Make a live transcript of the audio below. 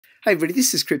Hi everybody,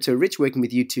 this is Crypto Rich working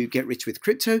with you to get rich with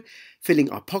crypto,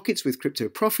 filling our pockets with crypto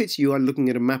profits. You are looking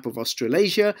at a map of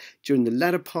Australasia. During the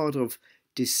latter part of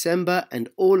December and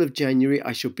all of January,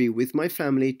 I shall be with my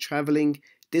family traveling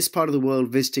this part of the world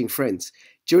visiting friends.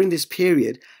 During this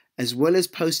period, as well as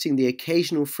posting the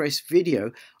occasional fresh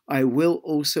video, I will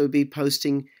also be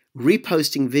reposting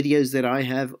videos that I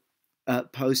have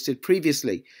posted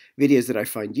previously, videos that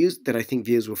I think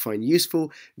viewers will find useful,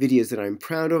 videos that I'm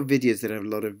proud of, videos that have a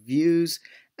lot of views,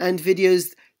 and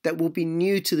videos that will be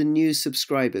new to the new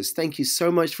subscribers. Thank you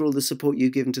so much for all the support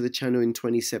you've given to the channel in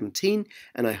 2017,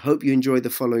 and I hope you enjoy the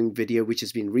following video, which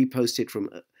has been reposted from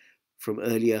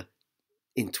earlier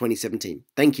in 2017.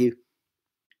 Thank you.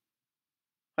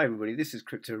 Hi everybody, this is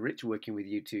Crypto Rich working with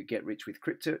you to get rich with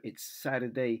crypto. It's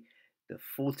Saturday, the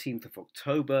 14th of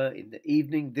October in the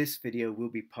evening. This video will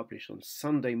be published on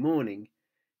Sunday morning,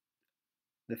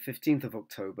 the 15th of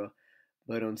October.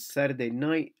 But on Saturday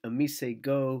night,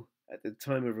 OmiseGo at the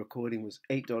time of recording was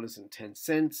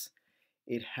 $8.10.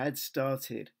 It had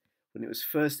started when it was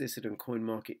first listed on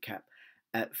CoinMarketCap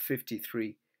at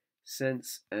 53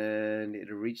 cents, and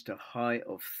it reached a high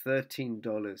of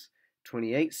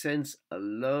 $13.28, a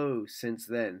low since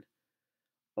then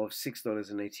of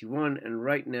 $6.81, and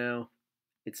right now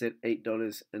it's at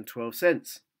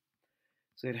 $8.12.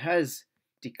 So it has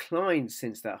declined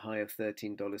since that high of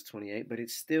 $13.28, but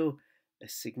it's still a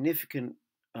significant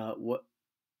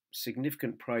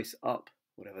significant price up,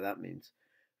 whatever that means.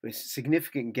 With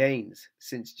significant gains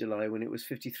since July when it was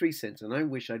 53 cents, and I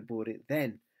wish I'd bought it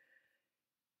then.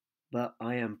 But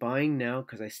I am buying now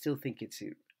because I still think it's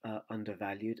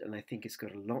undervalued, and I think it's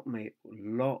got a lot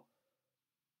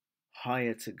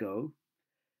higher to go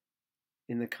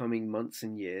in the coming months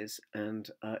and years. And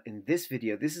in this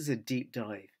video, this is a deep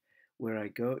dive where I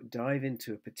dive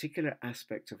into a particular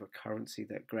aspect of a currency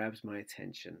that grabs my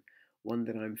attention, one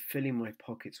that I'm filling my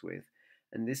pockets with.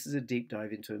 And this is a deep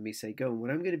dive into OmiseGo. And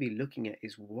what I'm going to be looking at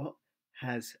is what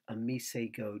has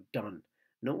OmiseGo done?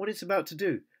 Not what it's about to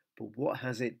do, but what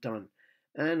has it done?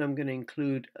 And I'm going to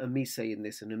include Omise in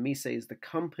this. And Omise is the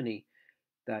company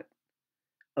that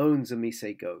owns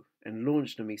OmiseGo and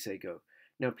launched OmiseGo.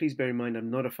 Now, please bear in mind, I'm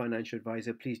not a financial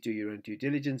advisor. Please do your own due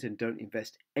diligence and don't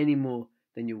invest any more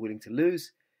than you're willing to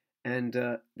lose. And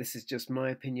this is just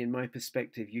my opinion, my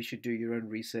perspective. You should do your own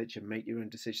research and make your own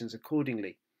decisions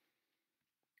accordingly.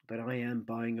 But I am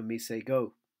buying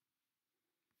OmiseGo.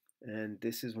 And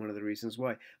this is one of the reasons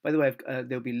why. By the way,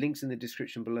 there'll be links in the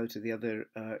description below to the other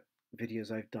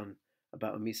videos I've done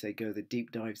about OmiseGo, the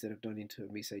deep dives that I've done into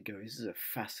OmiseGo. This is a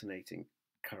fascinating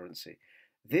currency.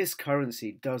 This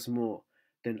currency does more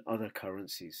than other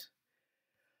currencies.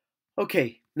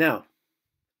 Okay, now,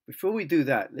 before we do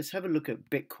that, let's have a look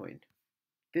at Bitcoin.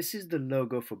 This is the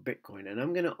logo for Bitcoin, and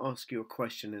I'm going to ask you a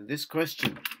question, and this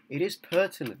question, it is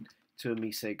pertinent to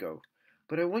OmiseGo,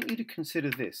 but I want you to consider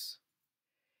this.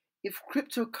 If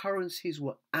cryptocurrencies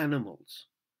were animals,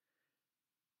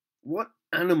 what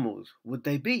animals would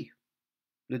they be,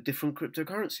 the different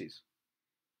cryptocurrencies?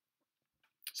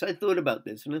 So I thought about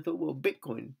this, and I thought, well,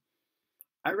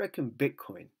 I reckon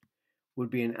Bitcoin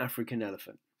would be an African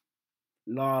elephant.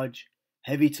 Large,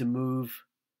 heavy to move,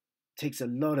 takes a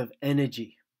lot of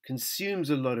energy, consumes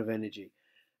a lot of energy,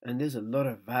 and there's a lot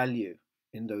of value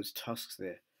in those tusks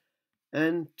there.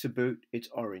 And to boot, it's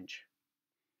orange.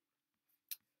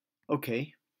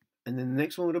 Okay, and then the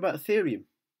next one, what about Ethereum?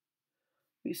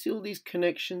 You see all these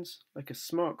connections, like a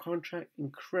smart contract,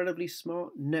 incredibly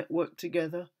smart, networked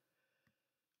together.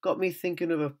 Got me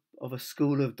thinking of a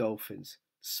school of dolphins.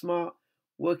 Smart,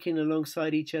 working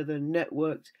alongside each other,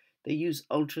 networked. They use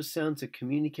ultrasound to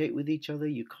communicate with each other.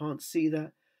 You can't see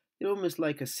that. They're almost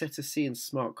like a cetacean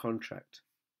smart contract.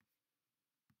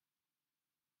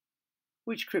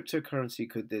 Which cryptocurrency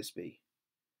could this be?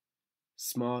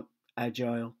 Smart,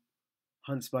 agile,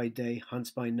 hunts by day, hunts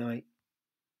by night.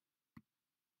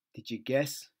 Did you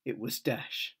guess? It was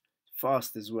Dash.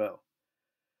 Fast as well.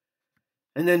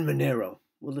 And then Monero.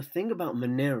 Well, the thing about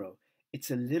Monero, it's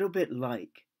a little bit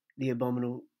like the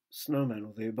Abominable Snowman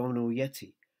or the Abominable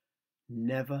Yeti.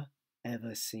 Never,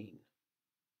 ever seen.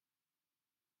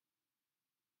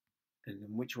 And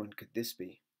then which one could this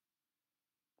be?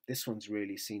 This one's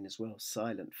really seen as well.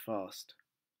 Silent, fast,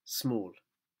 small.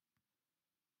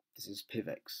 This is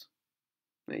PivX.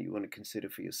 Now you want to consider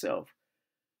for yourself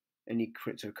any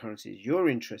cryptocurrencies you're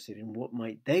interested in. What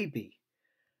might they be?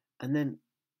 And then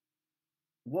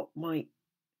what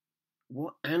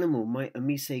animal might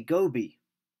OmiseGo be?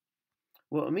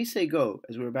 Well, OmiseGo,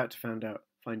 as we're about to find out,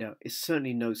 is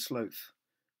certainly no sloth.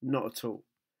 Not at all.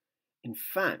 In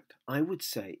fact, I would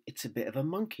say it's a bit of a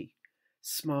monkey.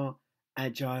 Smart,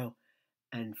 agile,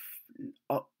 and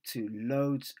up to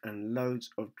loads and loads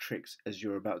of tricks, as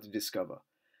you're about to discover.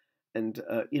 And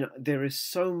there is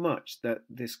so much that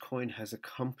this coin has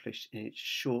accomplished in its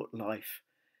short life.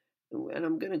 And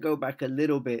I'm going to go back a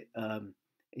little bit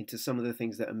into some of the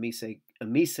things that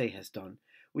Omise has done,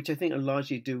 which I think are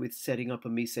largely to do with setting up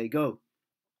OmiseGo.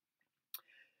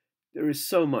 There is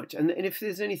so much, and if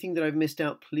there's anything that I've missed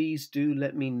out, please do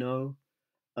let me know.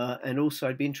 And also,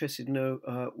 I'd be interested to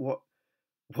know what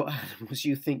animals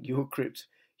you think your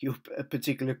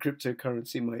particular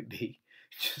cryptocurrency might be,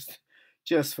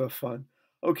 just for fun.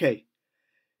 Okay,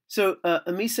 so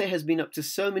Omise has been up to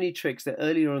so many tricks that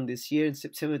earlier on this year, in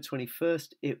September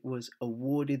 21st, it was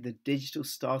awarded the Digital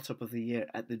Startup of the Year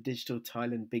at the Digital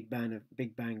Thailand Big Bang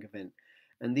event.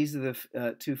 And these are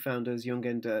the two founders, Young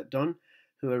and Don,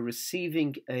 who are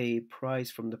receiving a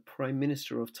prize from the Prime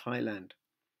Minister of Thailand.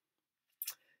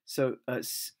 So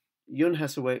Yun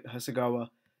Hasegawa,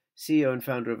 CEO and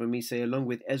founder of Omise, along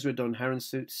with Ezra Don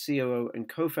Harensut, COO and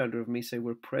co-founder of Omise,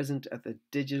 were present at the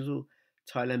Digital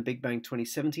Thailand Big Bang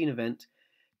 2017 event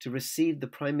to receive the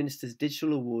Prime Minister's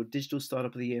Digital Award, Digital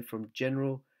Startup of the Year from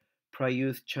General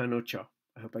Prayuth Chan-o-cha.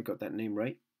 I hope I got that name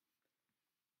right.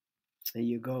 There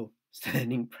you go,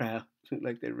 standing proud. Look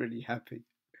like they're really happy.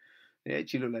 They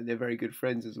actually look like they're very good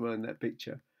friends as well in that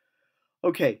picture.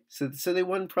 Okay, so they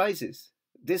won prizes.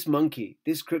 This monkey,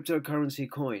 this cryptocurrency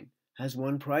coin, has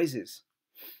won prizes.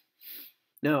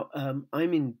 Now,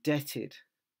 I'm indebted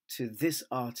to this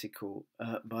article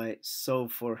by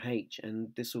Solve4H,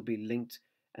 and this will be linked,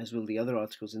 as will the other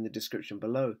articles, in the description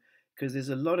below, because there's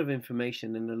a lot of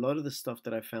information, and a lot of the stuff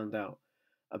that I found out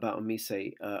about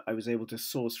Omise, I was able to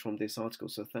source from this article,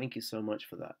 so thank you so much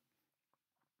for that.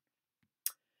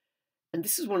 And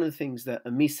this is one of the things that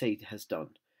Omise has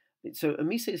done. So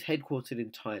Omise is headquartered in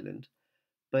Thailand,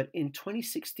 but in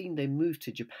 2016 they moved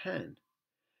to Japan.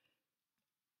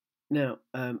 Now,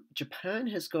 Japan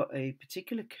has got a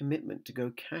particular commitment to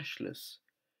go cashless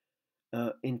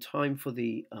in time for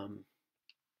the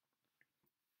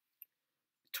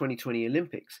 2020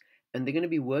 Olympics, and they're going to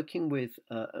be working with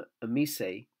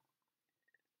Omise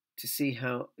to see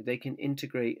how they can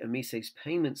integrate Omise's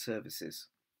payment services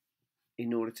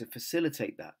in order to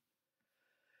facilitate that.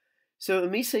 So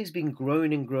Omise's been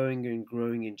growing and growing and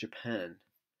growing in Japan,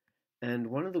 and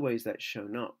one of the ways that's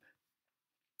shown up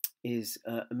is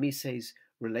Omise's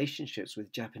relationships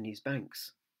with Japanese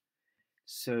banks.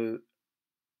 So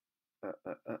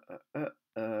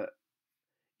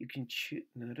you can choose.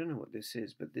 Now, I don't know what this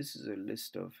is, but this is a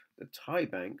list of the Thai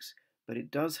banks, but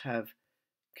it does have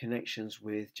connections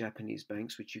with Japanese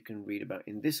banks, which you can read about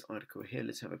in this article here.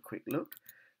 Let's have a quick look.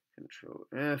 Control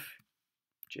F,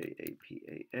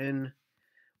 JAPAN.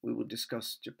 We will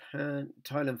discuss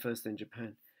Thailand first, then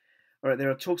Japan. All right,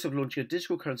 there are talks of launching a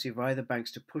digital currency via the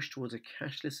banks to push towards a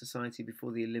cashless society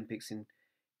before the Olympics in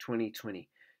 2020.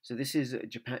 So this is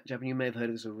Japan. You may have heard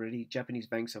of this already. Japanese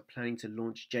banks are planning to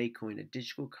launch J-Coin, a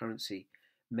digital currency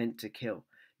meant to kill.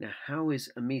 Now, how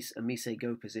is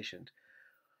OmiseGo positioned?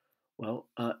 Well,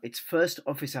 its first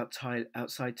office outside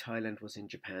Thailand was in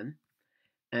Japan,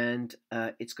 and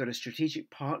it's got a strategic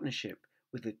partnership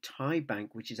with a Thai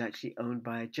bank, which is actually owned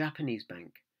by a Japanese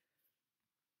bank.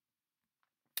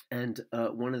 And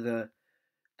one of the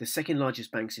second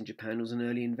largest banks in Japan was an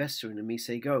early investor in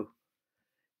OmiseGo.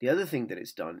 The other thing that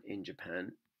it's done in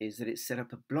Japan is that it's set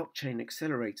up a blockchain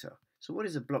accelerator. So what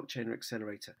is a blockchain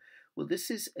accelerator? Well,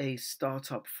 this is a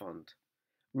startup fund,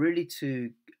 really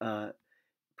to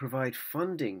provide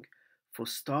funding for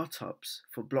startups,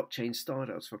 for blockchain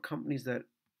startups, for companies that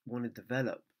want to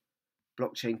develop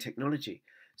blockchain technology.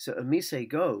 So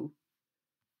OmiseGo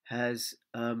has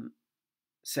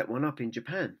set one up in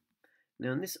Japan.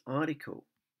 Now, in this article,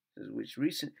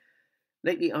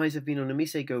 lately eyes have been on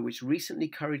OmiseGo, which recently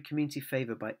curried community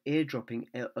favor by airdropping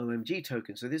OMG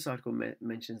tokens. So this article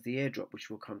mentions the airdrop, which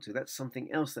we'll come to. That's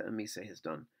something else that Omise has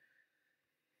done.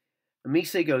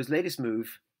 OmiseGo's latest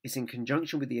move is in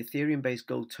conjunction with the Ethereum-based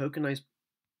gold tokenized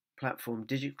platform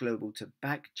Digit Global to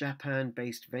back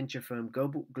Japan-based venture firm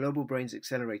Global Brains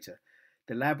Accelerator.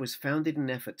 The lab was founded in an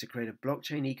effort to create a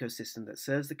blockchain ecosystem that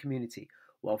serves the community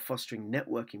while fostering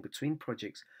networking between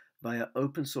projects via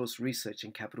open source research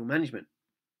and capital management.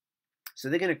 So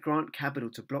they're going to grant capital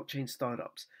to blockchain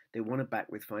startups they want to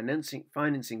back with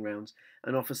financing rounds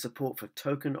and offer support for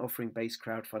token offering based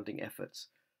crowdfunding efforts.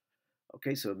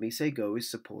 Okay, so OmiseGo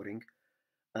is supporting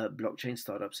blockchain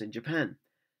startups in Japan.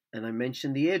 And I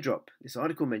mentioned the airdrop. This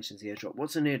article mentions the airdrop.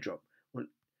 What's an airdrop? Well,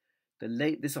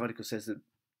 this article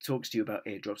talks to you about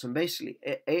airdrops, and basically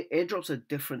airdrops are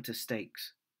different to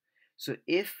stakes. So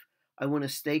if I want to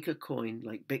stake a coin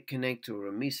like BitConnect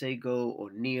or OmiseGo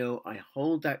or Neo, I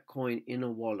hold that coin in a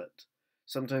wallet.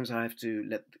 Sometimes I have to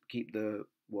keep the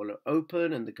wallet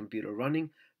open and the computer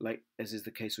running, like as is the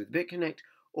case with BitConnect,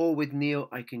 or with Neo,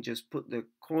 I can just put the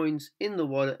coins in the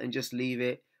wallet and just leave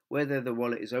it. Whether the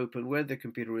wallet is open, whether the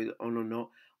computer is on or not,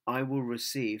 I will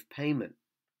receive payment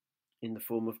in the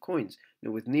form of coins. Now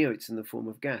with Neo, it's in the form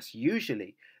of gas.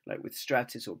 Usually, like with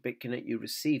Stratis or BitConnect, you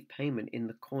receive payment in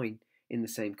the coin, in the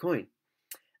same coin.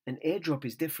 An airdrop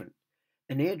is different.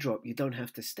 An airdrop, you don't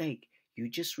have to stake. You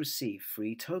just receive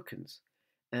free tokens.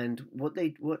 And what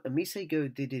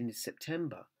OmiseGo did in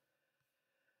September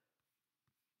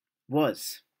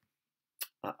was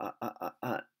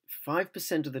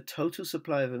 5% of the total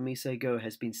supply of OmiseGo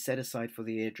has been set aside for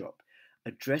the airdrop.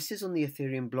 Addresses on the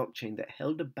Ethereum blockchain that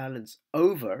held a balance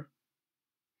over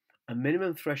a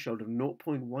minimum threshold of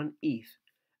 0.1 ETH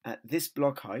at this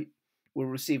block height will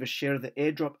receive a share of the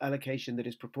airdrop allocation that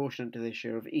is proportionate to their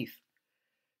share of ETH.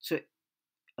 So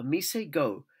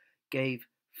OmiseGo gave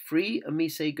free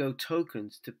OmiseGo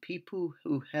tokens to people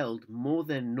who held more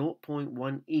than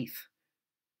 0.1 ETH.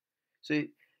 So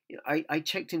I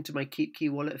checked into my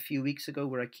KeepKey wallet a few weeks ago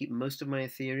where I keep most of my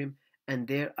Ethereum, and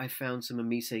there I found some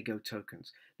OmiseGo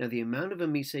tokens. Now the amount of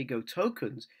OmiseGo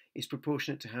tokens is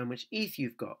proportionate to how much ETH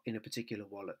you've got in a particular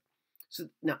wallet. So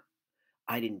now,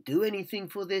 I didn't do anything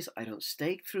for this, I don't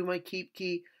stake through my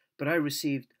KeepKey, but I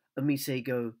received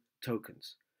OmiseGo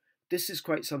tokens. This is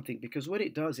quite something because what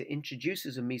it does, it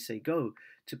introduces OmiseGo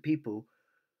to people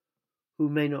who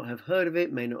may not have heard of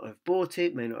it, may not have bought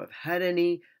it, may not have had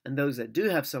any, and those that do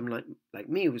have some like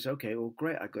me was okay, well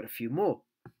great, I got a few more.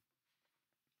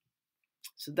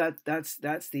 So that's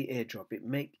the airdrop.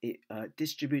 It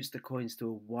distributes the coins to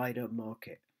a wider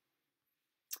market.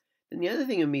 And the other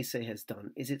thing Omise has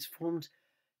done is it's formed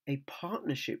a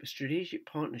partnership, a strategic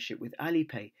partnership with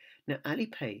Alipay. Now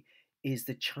Alipay is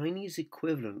the Chinese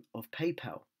equivalent of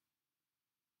PayPal.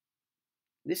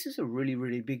 This is a really,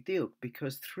 really big deal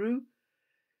because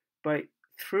by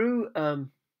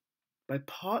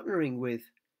partnering with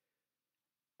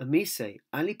Omise,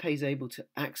 Alipay is able to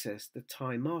access the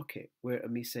Thai market, where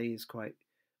Omise is quite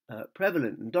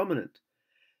prevalent and dominant.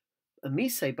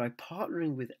 Omise, by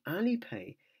partnering with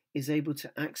Alipay, is able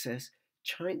to access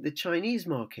the Chinese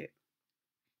market.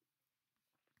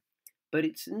 But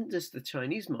it's not just the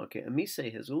Chinese market.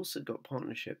 Omise has also got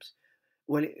partnerships.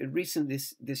 Well,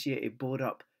 this year it bought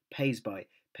up PaySby.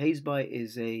 PaySby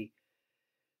is a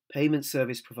payment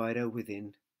service provider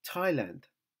within Thailand.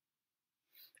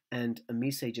 And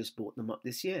Omise just bought them up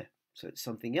this year. So it's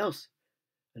something else.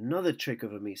 Another trick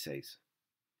of Omise's.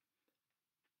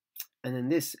 And then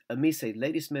this, Omise,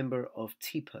 latest member of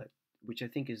TPA, which I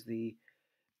think is the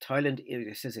Thailand,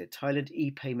 it says it, Thailand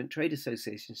E-Payment Trade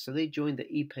Association. So they joined the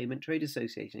E-Payment Trade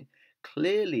Association.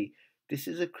 Clearly, this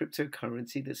is a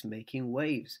cryptocurrency that's making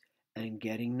waves and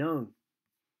getting known.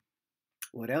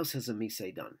 What else has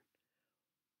Omise done?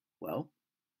 Well,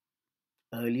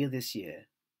 earlier this year,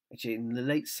 actually in the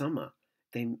late summer,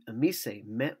 Omise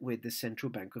met with the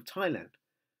Central Bank of Thailand.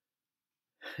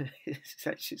 It's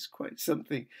actually quite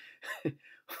something.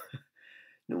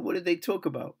 Now, what did they talk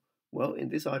about? Well, in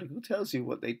this article tells you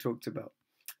what they talked about.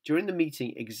 During the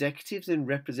meeting, executives and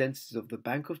representatives of the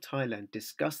Bank of Thailand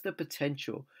discussed the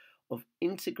potential of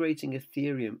integrating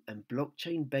Ethereum and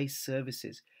blockchain-based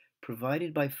services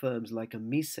provided by firms like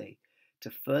Omise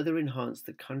to further enhance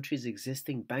the country's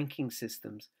existing banking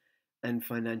systems and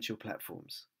financial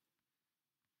platforms.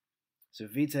 So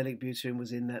Vitalik Buterin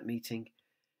was in that meeting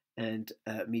and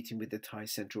meeting with the Thai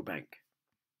Central Bank.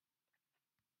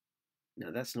 Now,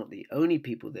 that's not the only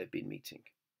people they've been meeting.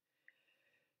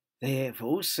 They have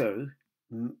also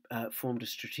formed a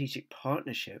strategic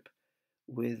partnership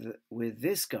with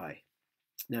this guy.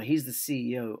 Now, he's the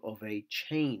CEO of a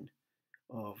chain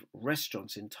of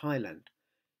restaurants in Thailand.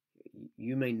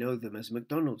 You may know them as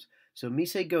McDonald's. So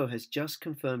OmiseGo has just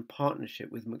confirmed partnership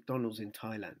with McDonald's in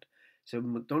Thailand. So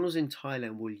McDonald's in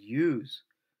Thailand will use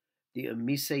the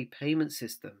Omise payment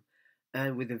system,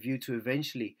 and with a view to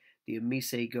eventually the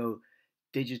OmiseGo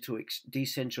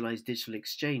decentralized digital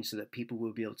exchange, so that people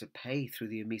will be able to pay through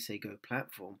the OmiseGo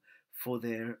platform for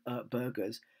their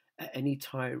burgers at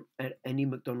any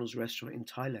McDonald's restaurant in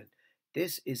Thailand.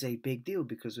 This is a big deal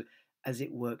because as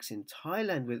it works in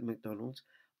Thailand with McDonald's,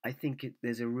 I think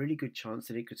there's a really good chance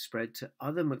that it could spread to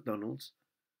other McDonald's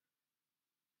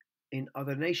in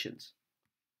other nations.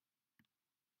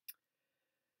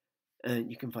 And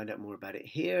you can find out more about it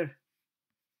here.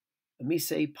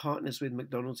 Omise partners with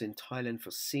McDonald's in Thailand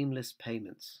for seamless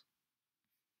payments.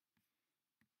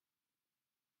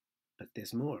 But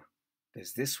there's more.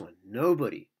 there's this one.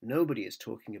 Nobody is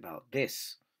talking about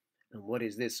this. And what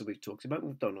is this? So we've talked about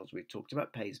McDonald's, we've talked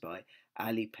about PaySby,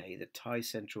 Alipay, the Thai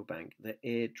Central Bank, the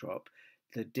airdrop,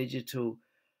 the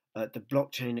the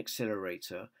blockchain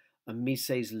accelerator,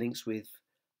 Omise's links with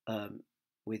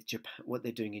Japan, what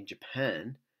they're doing in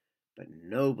Japan, but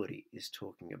nobody is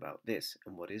talking about this.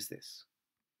 And what is this?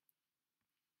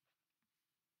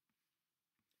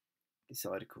 This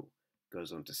article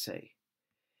goes on to say,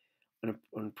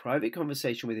 on private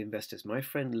conversation with investors, my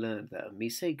friend learned that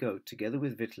OmiseGo, together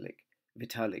with Vitalik,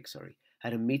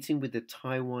 had a meeting with the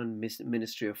Taiwan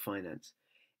Ministry of Finance.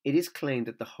 It is claimed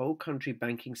that the whole country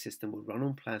banking system will run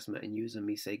on plasma and use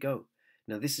OmiseGo.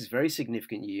 Now, this is very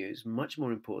significant news, much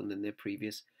more important than their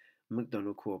previous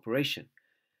McDonald cooperation.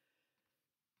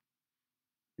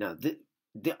 Now,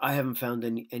 I haven't found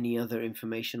any other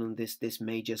information on this. This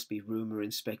may just be rumor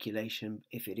and speculation.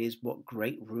 If it is, what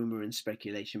great rumor and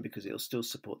speculation, because it'll still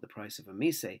support the price of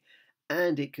Omise.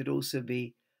 And it could also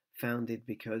be founded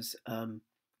because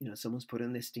someone's put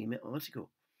in this Steemit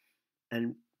article.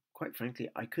 And quite frankly,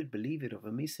 I could believe it of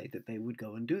Omise that they would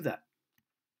go and do that.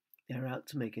 They're out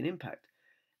to make an impact.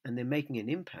 And they're making an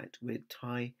impact with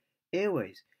Thai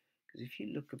Airways. Because if you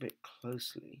look a bit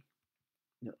closely,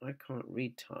 I can't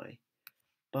read Thai,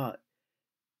 but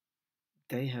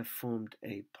they have formed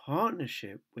a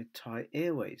partnership with Thai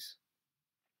Airways.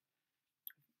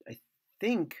 I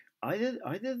think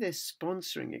either they're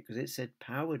sponsoring it because it said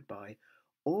powered by,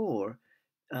 or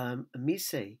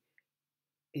Omise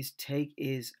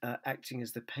is acting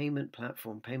as the payment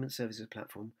services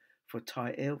platform for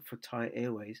Thai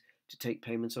Airways to take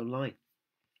payments online.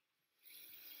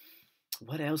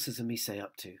 What else is Omise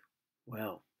up to?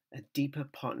 Well, a deeper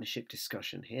partnership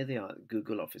discussion. Here they are,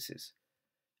 Google offices.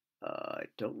 I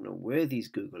don't know where these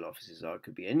Google offices are. It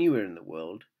could be anywhere in the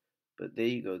world. But there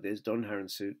you go. There's Don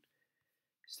Harrensuit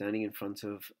standing in front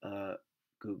of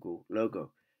Google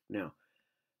logo. Now,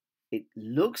 it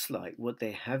looks like what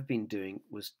they have been doing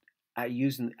was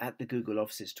using at the Google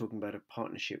offices, talking about a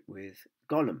partnership with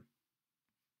Gollum.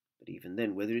 But even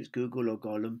then, whether it's Google or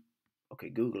Gollum, okay,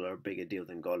 Google are a bigger deal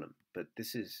than Gollum. But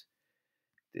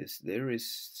there is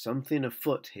something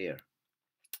afoot here.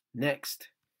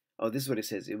 Next. Oh, this is what it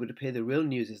says. It would appear the real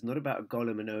news is not about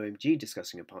Gollum and OMG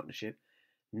discussing a partnership,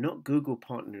 not Google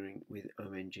partnering with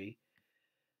OMG,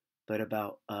 but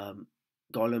about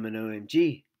Gollum and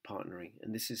OMG partnering.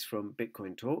 And this is from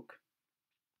Bitcoin Talk.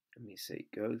 Let me say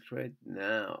go thread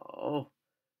now. Oh,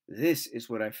 this is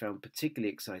what I found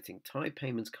particularly exciting. Thai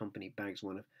payments company bags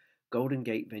one of Golden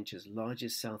Gate Ventures'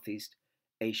 largest Southeast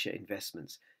Asia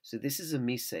investments. So this is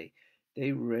Omise.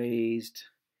 They raised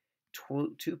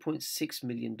 $2.6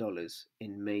 million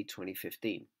in May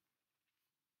 2015.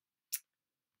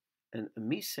 And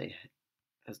Omise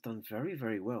has done very,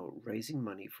 very well raising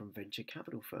money from venture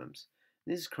capital firms.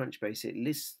 This is Crunchbase. It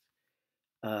lists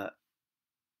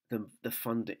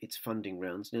its funding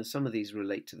rounds. Now, some of these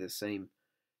relate to the same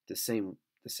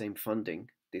funding.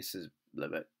 This is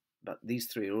about these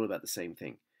three are all about the same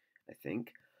thing, I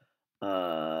think.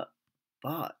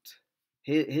 But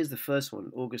here's the first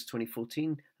one. August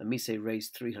 2014, Omise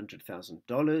raised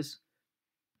 $300,000.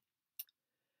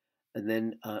 And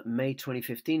then May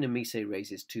 2015, Omise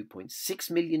raises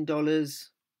 $2.6 million.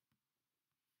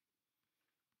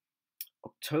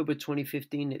 October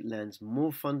 2015, it lands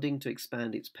more funding to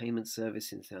expand its payment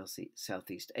service in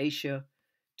Southeast Asia,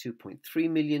 $2.3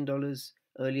 million.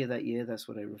 Earlier that year, that's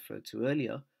what I referred to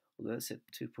earlier, although that said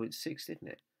 2.6, didn't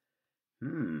it?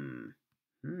 And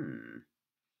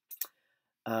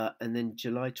then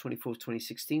July 24th,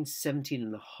 2016,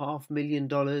 $17.5 million.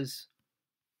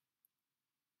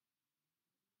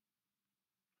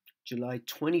 July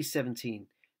 2017,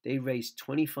 they raised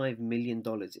 $25 million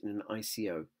in an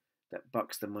ICO that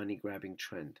bucks the money-grabbing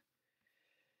trend.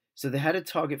 So they had a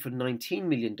target for $19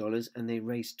 million and they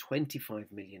raised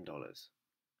 $25 million.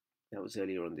 That was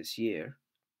earlier on this year.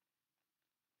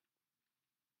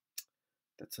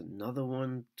 That's another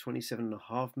one,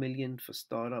 $27.5 million for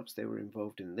startups. They were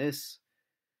involved in this.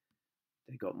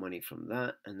 They got money from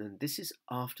that. And then this is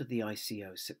after the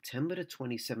ICO, September the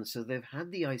 27th. So they've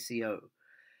had the ICO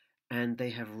and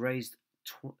they have raised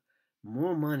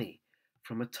more money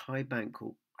from a Thai bank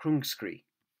called Krungsri.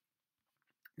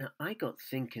 Now, I got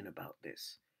thinking about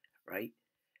this, right?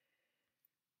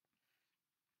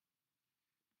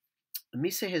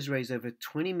 Omise has raised over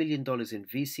 $20 million in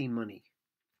VC money.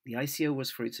 The ICO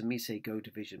was for its OmiseGo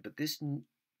division, but this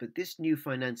new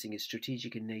financing is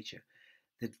strategic in nature.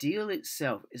 The deal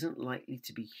itself isn't likely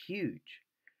to be huge.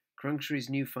 Krungsri's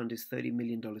new fund is $30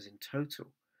 million in total,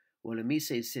 while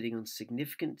Omise is sitting on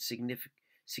significant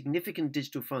significant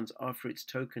digital funds after its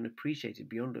token appreciated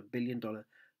beyond $1 billion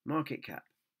market cap.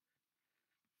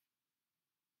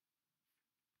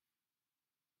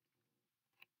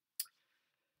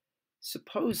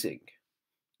 Supposing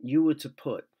you were to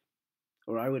put,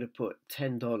 or I were to put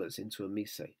 $10 into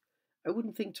Omise, I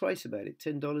wouldn't think twice about it.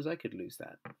 $10, I could lose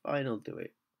that. Fine, I'll do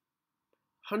it.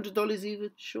 $100 even?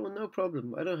 Sure, no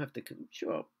problem. I don't have to,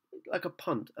 sure, like a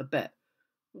punt, a bet.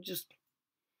 Just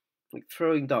like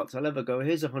throwing darts. I'll ever go,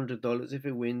 here's $100. If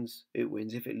it wins, it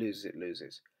wins. If it loses, it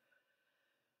loses.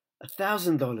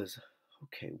 $1,000.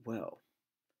 Okay, well,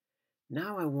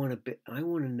 now I want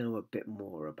to know a bit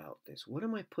more about this. What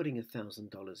am I putting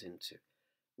 $1,000 into?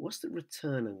 What's the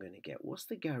return I'm going to get? What's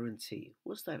the guarantee?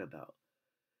 What's that about?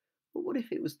 But what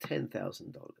if it was $10,000?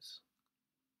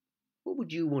 What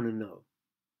would you want to know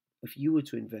if you were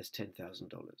to invest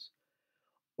 $10,000?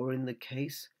 Or in the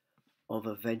case of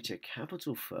a venture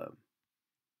capital firm,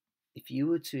 if you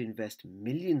were to invest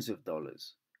millions of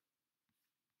dollars,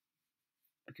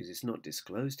 because it's not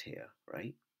disclosed here,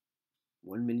 right?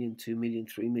 1 million, 2 million,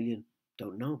 3 million,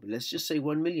 don't know, but let's just say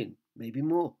 1 million, maybe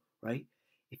more, right?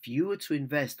 If you were to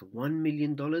invest $1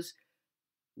 million,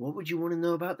 what would you want to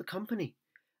know about the company?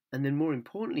 And then more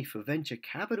importantly, for venture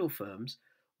capital firms,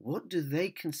 what do they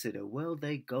consider? Well,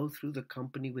 they go through the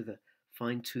company with a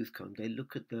fine-tooth comb. They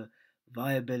look at the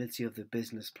viability of the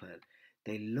business plan.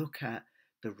 They look at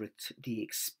the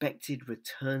expected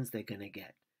returns they're going to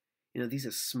get. You know, these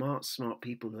are smart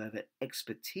people who have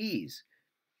expertise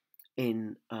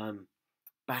in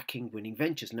backing winning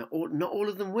ventures. Now, not all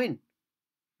of them win.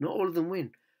 Not all of them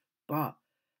win. But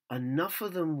enough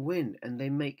of them win and they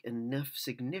make enough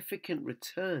significant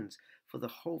returns for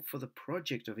the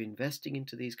project of investing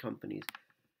into these companies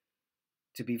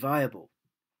to be viable.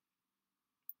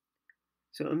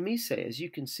 So Omise, as you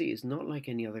can see, is not like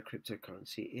any other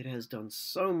cryptocurrency. It has done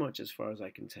so much as far as I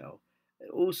can tell, at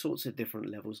all sorts of different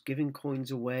levels, giving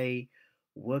coins away,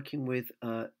 working with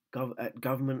at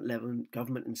government level,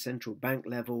 government and central bank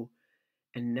level,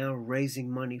 and now raising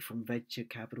money from venture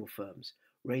capital firms,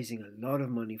 raising a lot of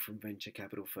money from venture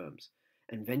capital firms.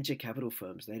 And venture capital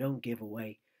firms, they don't give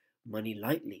away money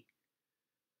lightly.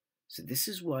 So this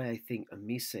is why I think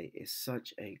Omise is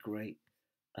such a great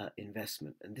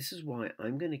investment. And this is why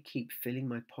I'm going to keep filling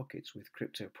my pockets with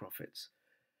crypto profits.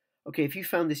 Okay, if you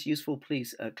found this useful,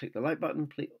 please click the like button.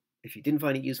 Please, if you didn't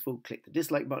find it useful, click the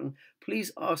dislike button.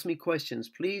 Please ask me questions.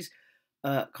 Please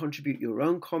contribute your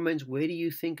own comments. Where do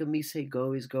you think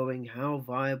OmiseGo is going? How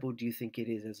viable do you think it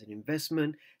is as an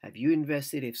investment? Have you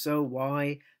invested? If so,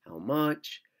 why? How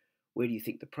much? Where do you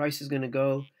think the price is going to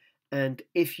go? And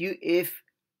if you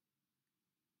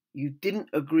didn't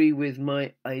agree with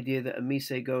my idea that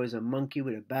OmiseGo is a monkey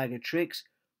with a bag of tricks,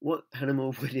 what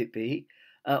animal would it be?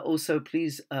 Also,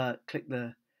 please click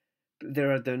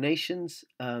there are donations.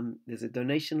 There's a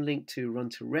donation link to Run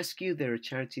to Rescue. They're a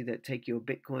charity that take your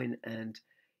Bitcoin and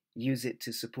use it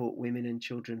to support women and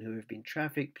children who have been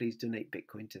trafficked. Please donate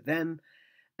Bitcoin to them.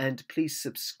 And please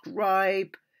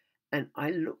subscribe. And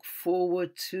I look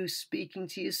forward to speaking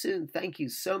to you soon. Thank you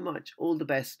so much. All the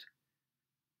best.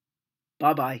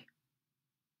 Bye-bye.